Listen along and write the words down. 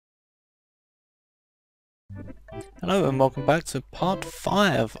Hello and welcome back to part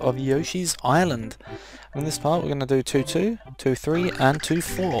 5 of Yoshi's Island. In this part we're going to do 2-2, 2-3 and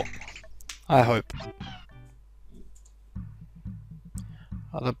 2-4. I hope.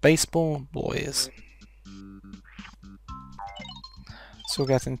 Are the baseball boys. Still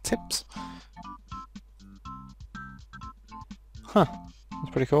getting tips. Huh, that's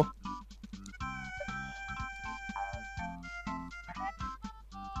pretty cool.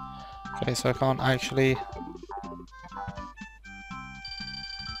 Okay, so I can't actually...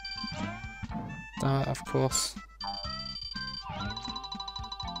 of course.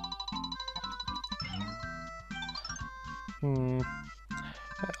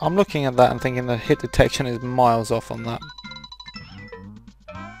 I'm looking at that and thinking the hit detection is miles off on that.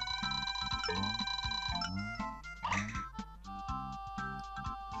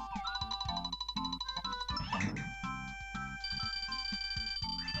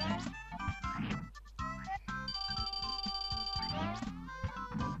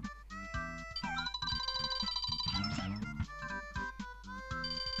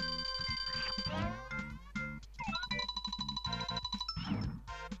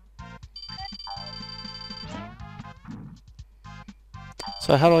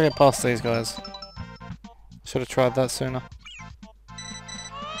 So how do I get past these guys? Should have tried that sooner.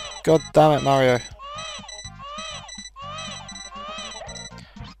 God damn it, Mario.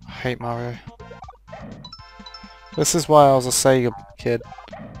 I hate Mario. This is why I was a Sega kid.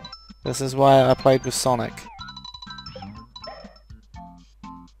 This is why I played with Sonic.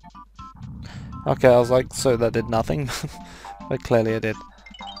 Okay, I was like, so that did nothing. But clearly it did.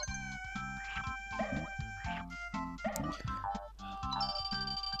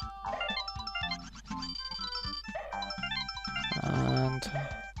 And...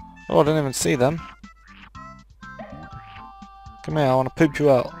 oh, I didn't even see them. Come here, I want to poop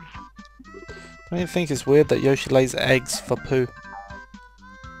you out. Don't you think it's weird that Yoshi lays eggs for poo?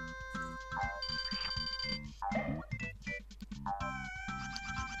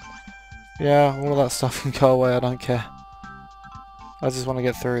 Yeah, all of that stuff can go away, I don't care. I just want to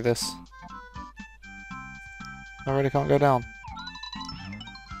get through this. I really can't go down.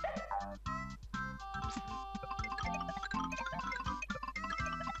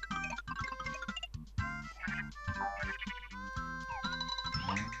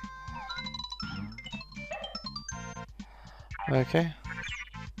 Okay.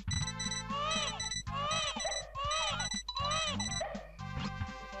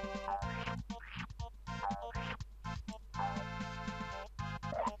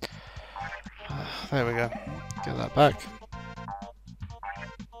 There we go. Get that back.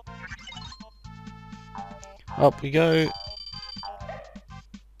 Up we go.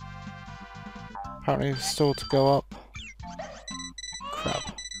 Apparently still to go up. Crap.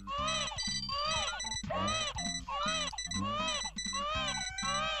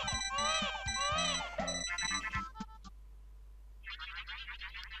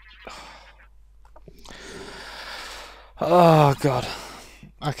 Oh god.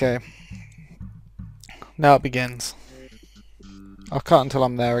 Okay. Now it begins. I'll cut until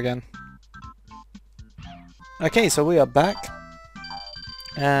I'm there again. Okay, so we are back.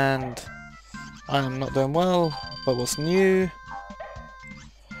 And I am not doing well, but what's new?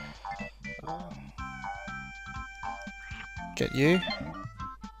 Get you.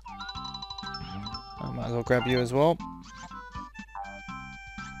 I might as well grab you as well.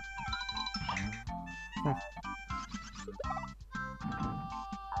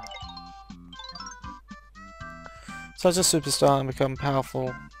 So I just superstar and become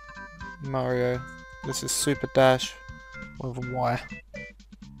powerful Mario. This is Super Dash with a Y.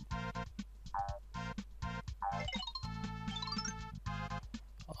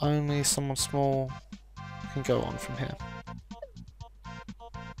 Only someone small can go on from here.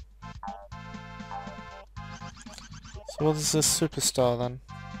 So what is this superstar then?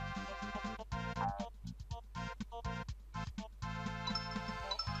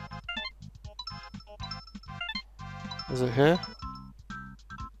 Is it here?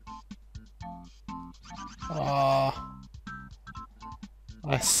 Ah,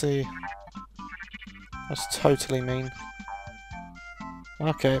 I see. That's totally mean.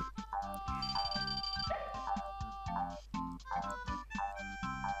 Okay.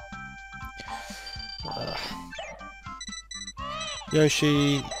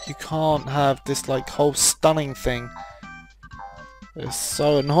 Yoshi, you can't have this like whole stunning thing. It's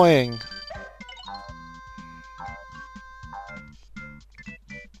so annoying.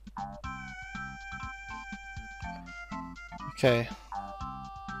 Okay.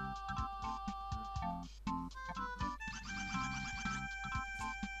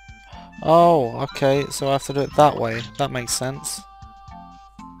 Oh, okay, so I have to do it that way. That makes sense.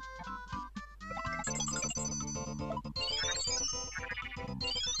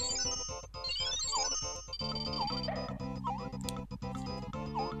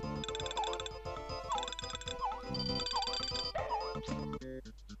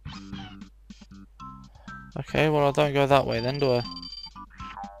 Okay, well I don't go that way then, do I?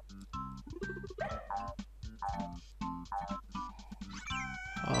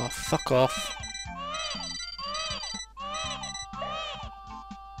 Oh, fuck off.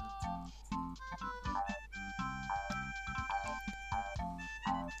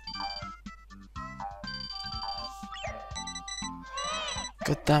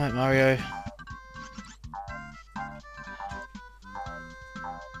 God damn it, Mario.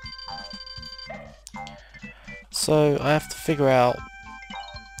 So, I have to figure out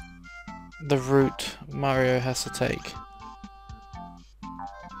the route Mario has to take.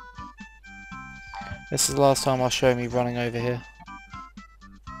 This is the last time I'll show me running over here.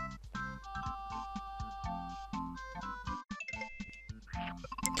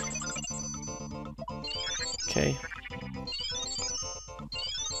 Okay.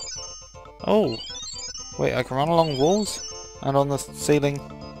 Oh! Wait, I can run along walls? And on the ceiling?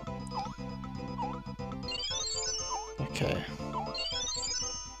 Okay.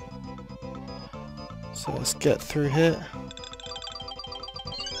 So let's get through here.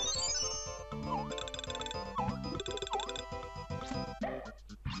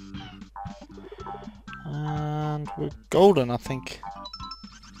 And we're golden, I think.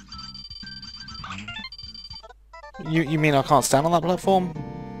 You mean I can't stand on that platform?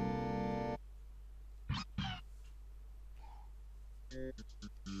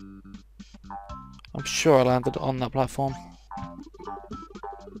 I'm sure I landed on that platform.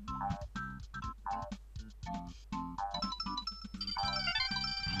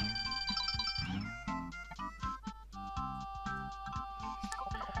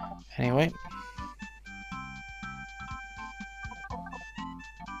 Anyway.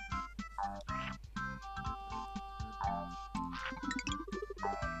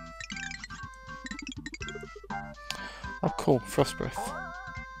 Oh cool, frost breath.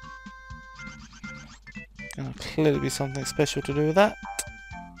 Gonna clearly be something special to do with that.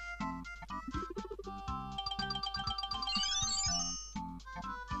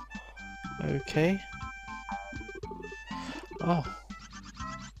 Okay. Oh.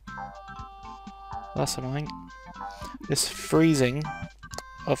 That's annoying. This freezing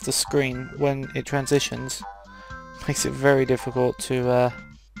of the screen when it transitions makes it very difficult to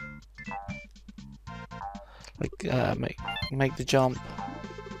make the jump.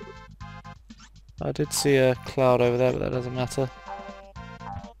 I did see a cloud over there, but that doesn't matter.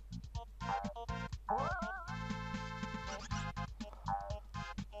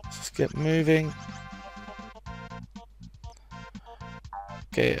 Let's just get moving.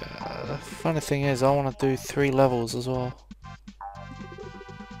 Okay, the funny thing is I want to do 3 levels as well.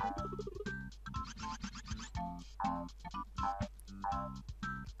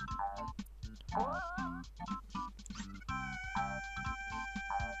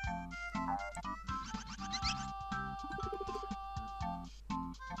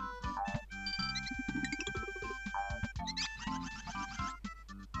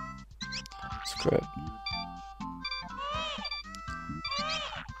 Screw it.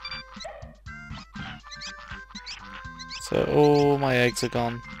 So all my eggs are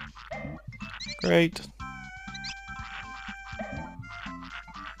gone. Great.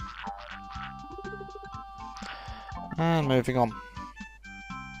 And moving on.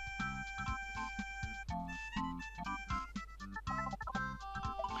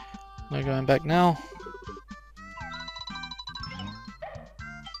 No going back now.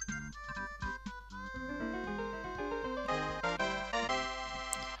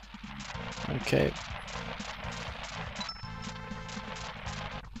 Okay.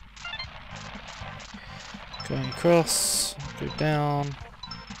 Going across, go down.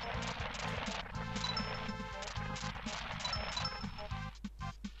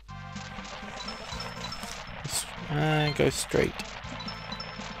 And go straight.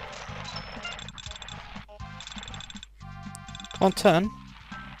 Come on, turn.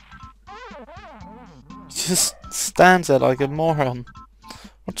 Just stands there like a moron.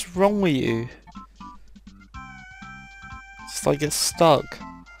 What's wrong with you? Just like it's stuck.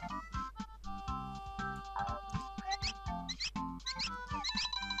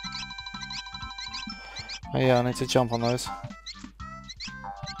 Oh yeah, I need to jump on those.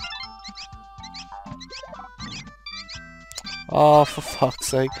 Oh, for fuck's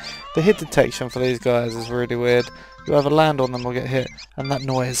sake. The hit detection for these guys is really weird. You either land on them or get hit, and that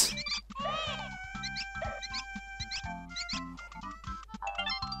noise.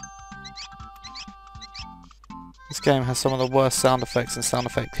 game has some of the worst sound effects in sound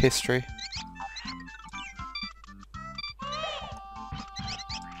effect history.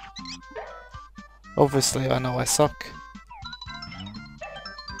 Obviously, I know I suck.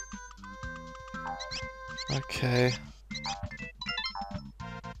 Okay.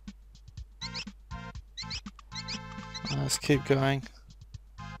 Let's keep going.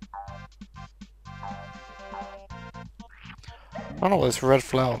 I don't know what this red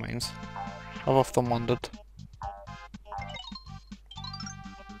flower means. I've often wondered.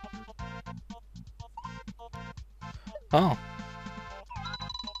 Oh.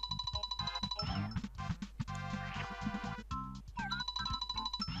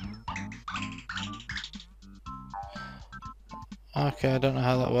 Okay, I don't know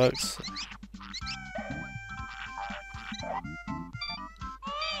how that works.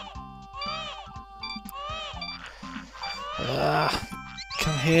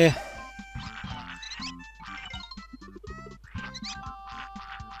 Come here.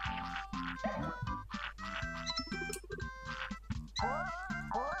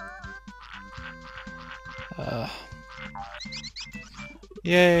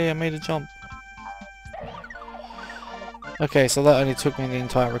 Yay, I made a jump. Okay, so that only took me the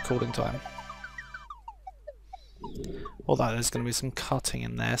entire recording time. Although there's going to be some cutting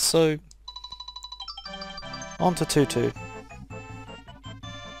in there, so... On to 2-2.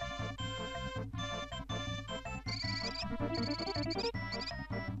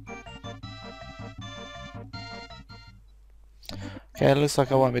 Okay, it looks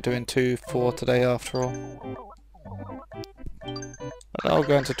like I won't be doing 2-4 today after all. But I'll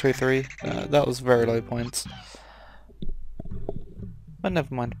go into 2-3. That was very low points. But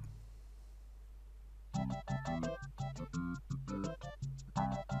never mind.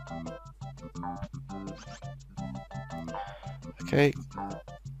 Okay.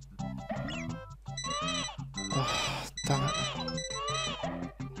 Oh, damn it.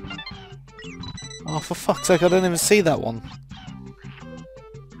 Oh, for fuck's sake, I didn't even see that one.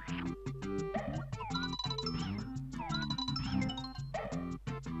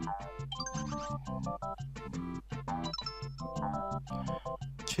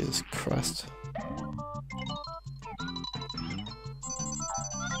 Jesus Christ.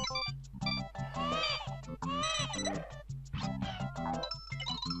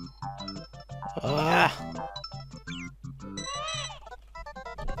 Ah!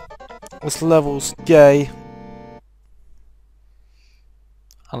 This level's gay.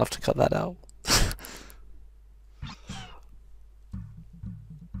 I'll have to cut that out.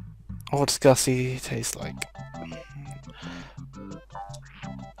 What does Gussie taste like?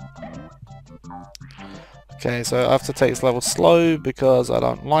 Okay, so I have to take this level slow because I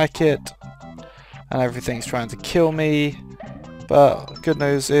don't like it and everything's trying to kill me, but good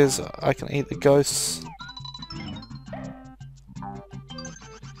news is I can eat the ghosts,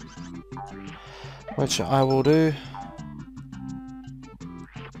 which I will do.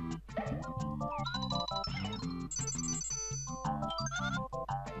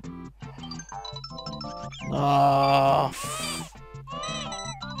 Ah.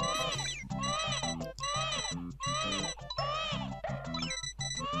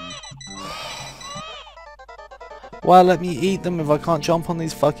 Why let me eat them if I can't jump on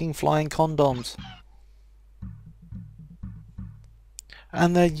these fucking flying condoms?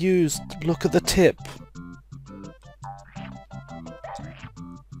 And they're used. Look at the tip.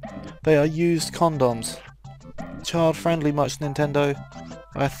 They are used condoms. Child friendly much, Nintendo?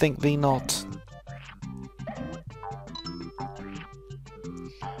 I think thee not.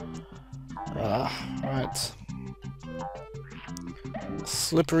 Right.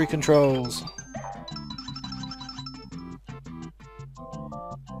 Slippery controls.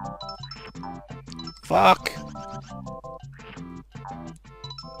 Fuck!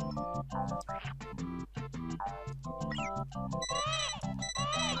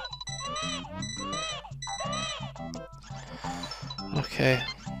 Okay.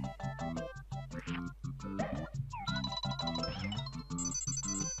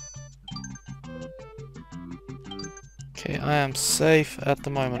 Okay, I am safe at the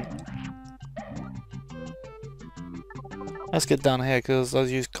moment. Let's get down here because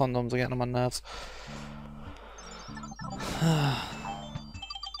those used condoms are getting on my nerves.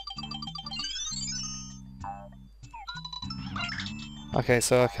 Okay,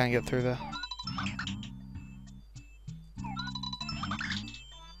 so I can get through there.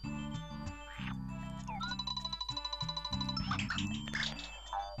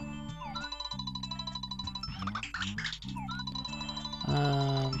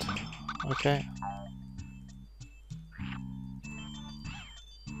 And okay.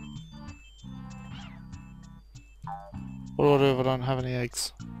 What do I do if I don't have any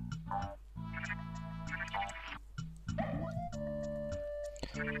eggs?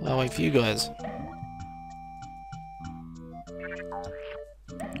 I'll wait for you guys.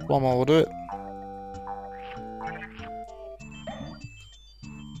 One more will do it.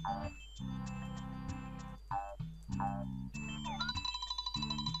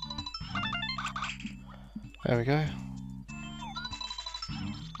 There we go.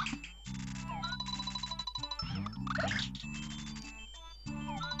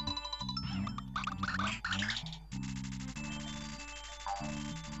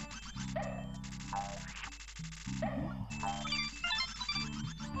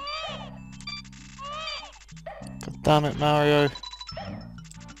 God damn it, Mario.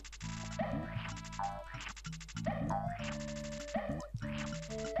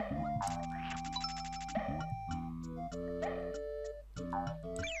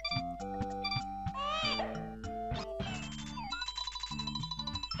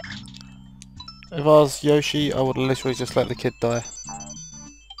 If I was Yoshi, I would literally just let the kid die.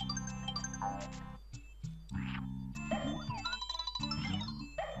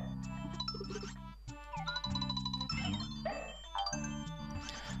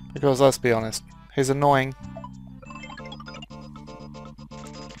 Because let's be honest, he's annoying.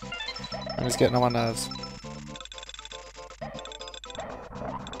 And he's getting on my nerves.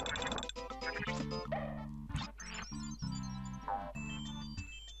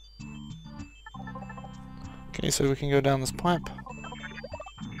 Okay, so we can go down this pipe.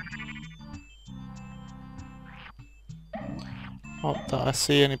 Not that I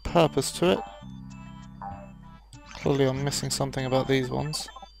see any purpose to it. Clearly I'm missing something about these ones.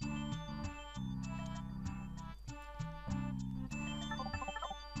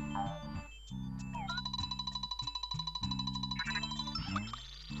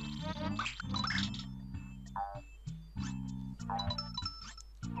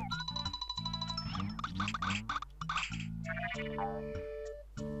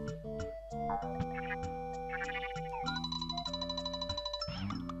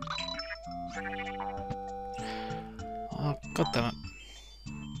 Oh, god damn it.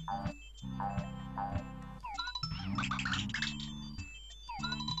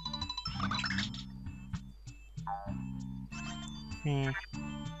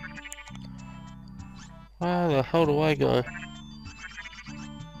 Where the hell do I go?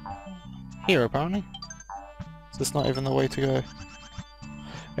 Here, apparently. Is this not even the way to go?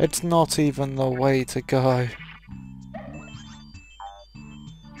 It's not even the way to go.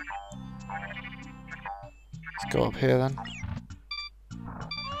 Let's go up here then.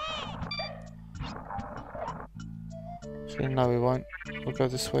 Actually, no we won't. We'll go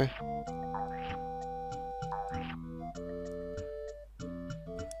this way.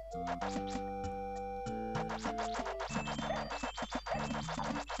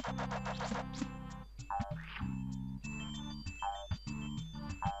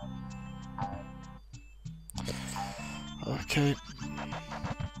 Okay.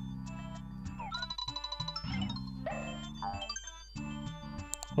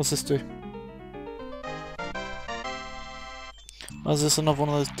 What's this do? Oh, is this another one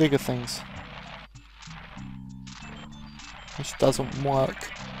of those digger things? Which doesn't work.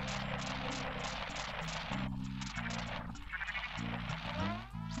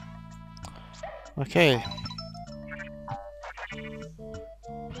 Okay.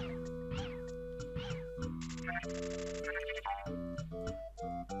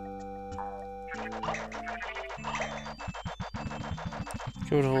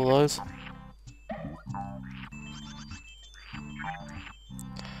 Get rid of all those.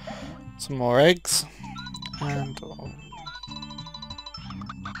 Some more eggs. And...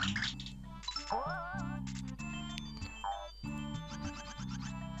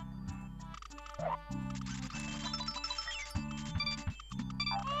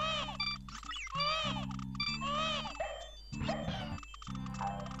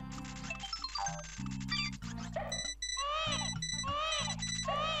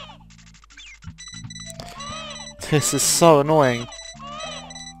 this is so annoying.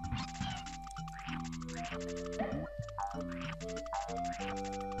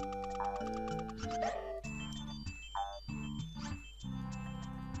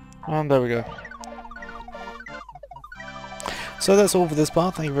 And there we go. So that's all for this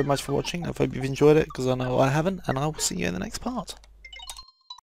part. Thank you very much for watching. I hope you've enjoyed it, because I know I haven't, and I will see you in the next part.